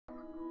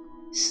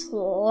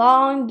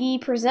Slongi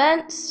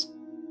presents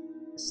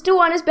Stew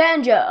on his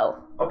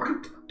banjo.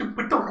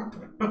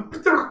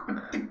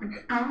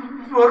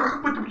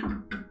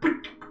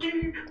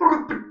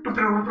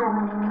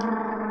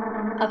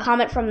 A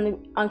comment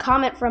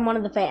from one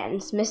of the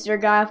fans, Mr.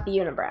 Guy off the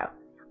Unibrow.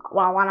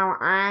 Well, what do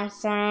I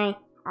say?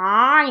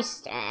 I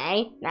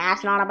say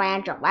that's not a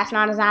banjo. That's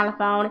not a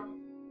xylophone.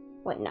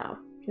 Wait, no,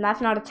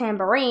 that's not a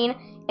tambourine.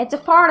 It's a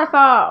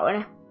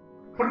fartophone.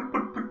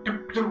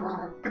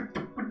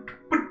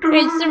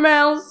 It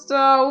smells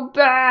so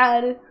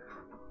bad.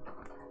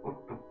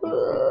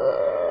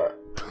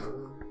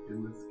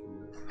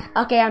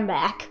 Okay, I'm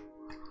back.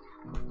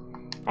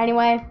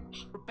 Anyway.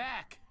 We're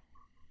back.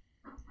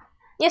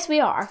 Yes, we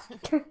are.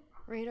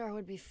 Radar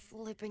would be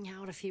flipping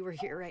out if he were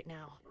here right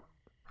now.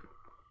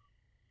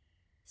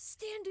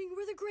 Standing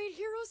where the great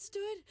hero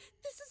stood.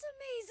 This is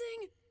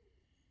amazing.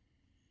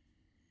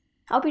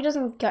 I hope he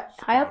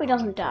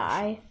doesn't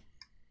die.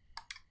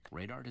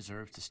 Radar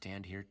deserves to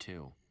stand here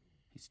too.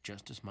 He's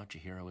just as much a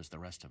hero as the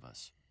rest of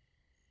us.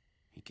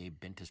 He gave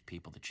Binta's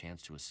people the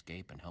chance to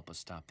escape and help us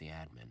stop the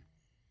admin.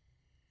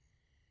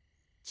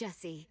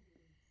 Jesse,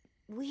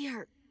 we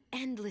are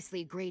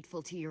endlessly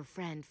grateful to your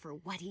friend for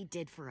what he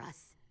did for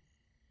us.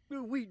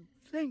 We'd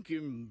thank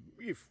him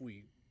if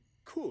we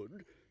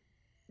could.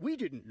 We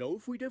didn't know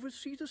if we'd ever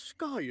see the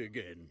sky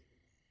again.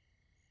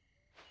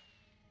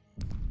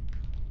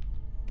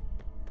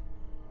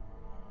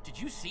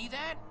 Did you see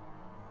that?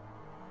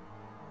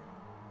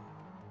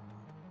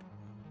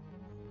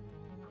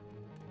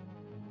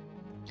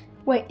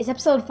 Wait, is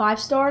episode 5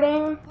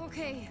 starting?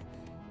 Okay,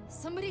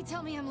 somebody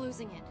tell me I'm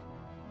losing it.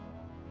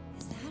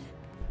 Is that?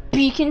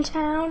 Beacon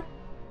Town?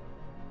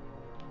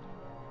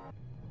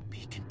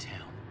 Beacon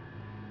Town.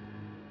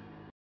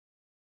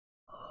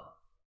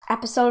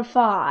 Episode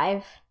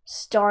 5,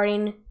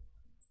 starting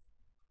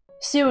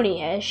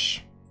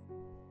soon-ish.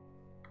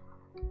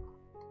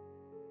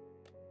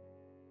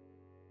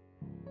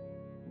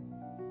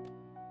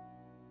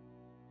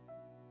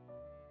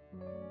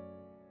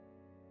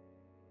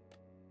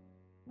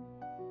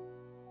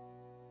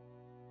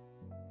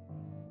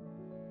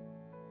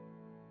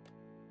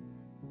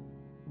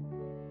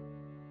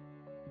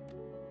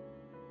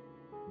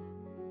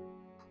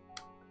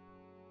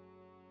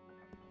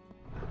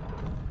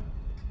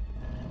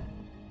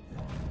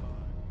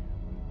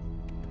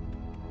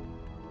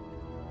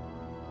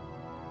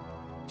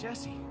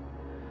 Jesse,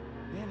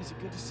 man, is it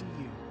good to see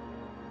you.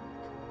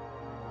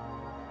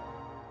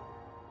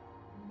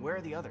 Where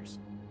are the others?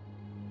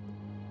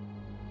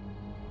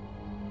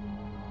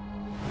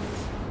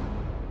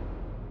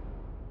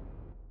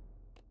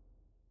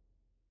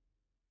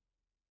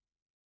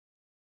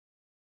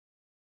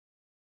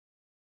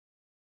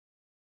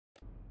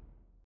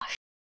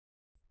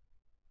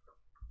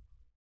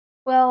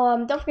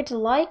 Well, don't forget to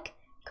like,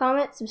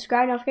 comment,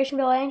 subscribe, notification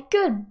bell, and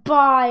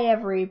goodbye,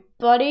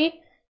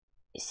 everybody.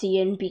 See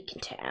you in Beacon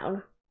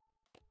Town.